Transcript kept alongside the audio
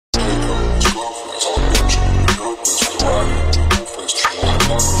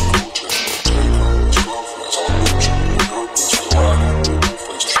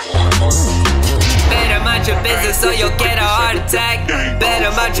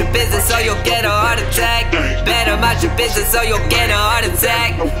mind your business or you'll get a heart attack. Better mind your business or you'll get a heart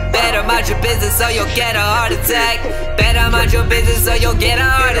attack. Better mind your business or you'll get a heart attack. Better mind your business or you'll get a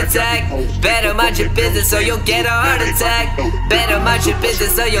heart attack. Better mind your business or you'll get a heart attack. Better mind your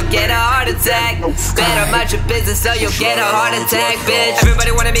business or you'll get a heart attack. Better mind your business or you'll get a heart attack, bitch.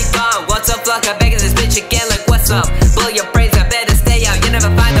 Everybody wanna be gone, what's up, fuck? I'm begging this bitch again like what's up? Blow your brains, I better stay out. You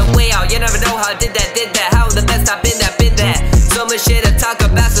never find a way out, you never know how I did that. How I'm the best, I've been that. So much shit to talk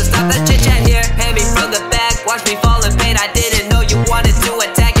about, so stop that chit chat here. Hand me from the back, watch me fall in pain. I didn't know you wanted to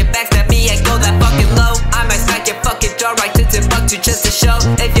attack and backstab me and go that fucking low. I might smack your fucking jaw right to Timbuktu just to show.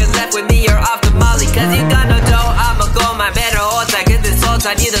 If you're left with me, you're off the molly, cause you got no dough. I'ma go my better odds, I get this odds.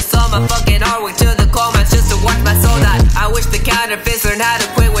 I need to sell my fucking artwork to the comas just to watch my soul die. I wish the counterfeits learned how to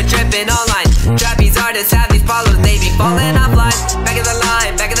quit with tripping online. Trapeze artists have these problems, they be falling offline. Back of the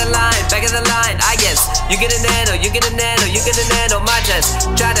line, back of the line, back of the line. I guess you get a nano, you get a nano, you get a nano. My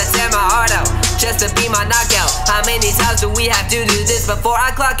chest, try to tear my heart out just to be my knockout. How many times do we have to do this before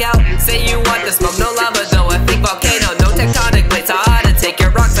I clock out? Say you want the smoke, no lava though. A big volcano, no tectonic plates. I ought to take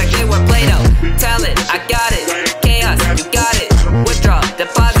your rocks like they were Play-Doh. Talent, I got it. Chaos, you got it. Withdraw,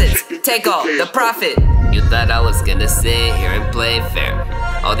 deposits, take all the profit. You thought I was gonna sit here and play fair.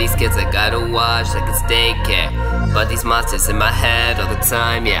 All these kids I gotta watch like it's daycare. But these monsters in my head all the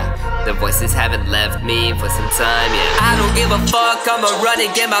time, yeah. Their voices haven't left me for some time, yeah. I don't give a fuck, I'ma run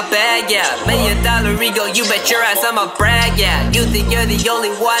and get my bag, yeah. $1 million ego, you bet your ass I'ma brag, yeah. You think you're the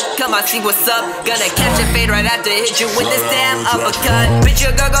only one? Come on, see what's up. Gonna catch a fade right after hit you with this damn uppercut. Bitch,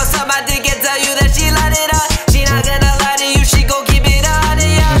 your girl gon' suck my dick and tell you that she light it up. She not gonna lie to you, she gon' keep it on,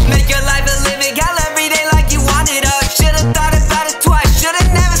 yeah. Make your life a living hell every day like you want it up. Should've thought about it twice,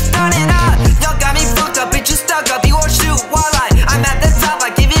 should've never started up. Y'all got me fucked up, bitch, you stuck up. You won't shoot walleye, I'm at the top,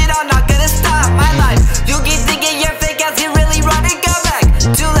 I give it all, not gonna stop my life. You keep thinking you're fake ass, you really run and go back.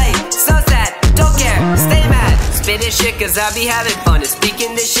 Too late, so sad, don't care, stay mad. Spitting shit cause I be having fun, and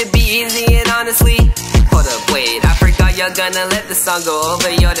speaking this should be easy and honestly. Hold up, wait, I forgot you're gonna let the song go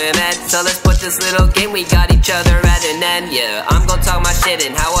over your demand. So let's put this little game, we got each other at an end. Yeah, I'm gon' talk my shit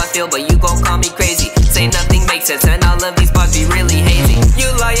and how I feel, but you gon' call me crazy. Say nothing makes sense and all of these bars be really hazy.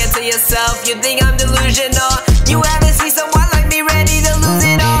 You lying to yourself, you think I'm delusional. You haven't seen someone like me ready to lose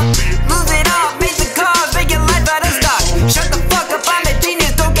it all. Lose it all, make the calls, make your life out of stock. Shut the fuck up, I'm a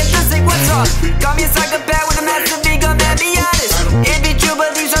genius, don't get to say what's wrong. Call me a psychopath with a massive ego, man, be honest. It be true,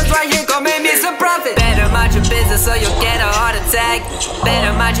 but these songs right here gon' make me some profit. Better mind your business or you'll get a heart attack.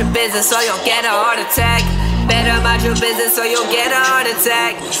 Better mind your business or you'll get a heart attack. Better mind your business or you'll get a heart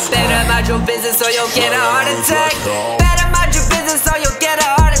attack. Better mind your business or you'll get a heart attack.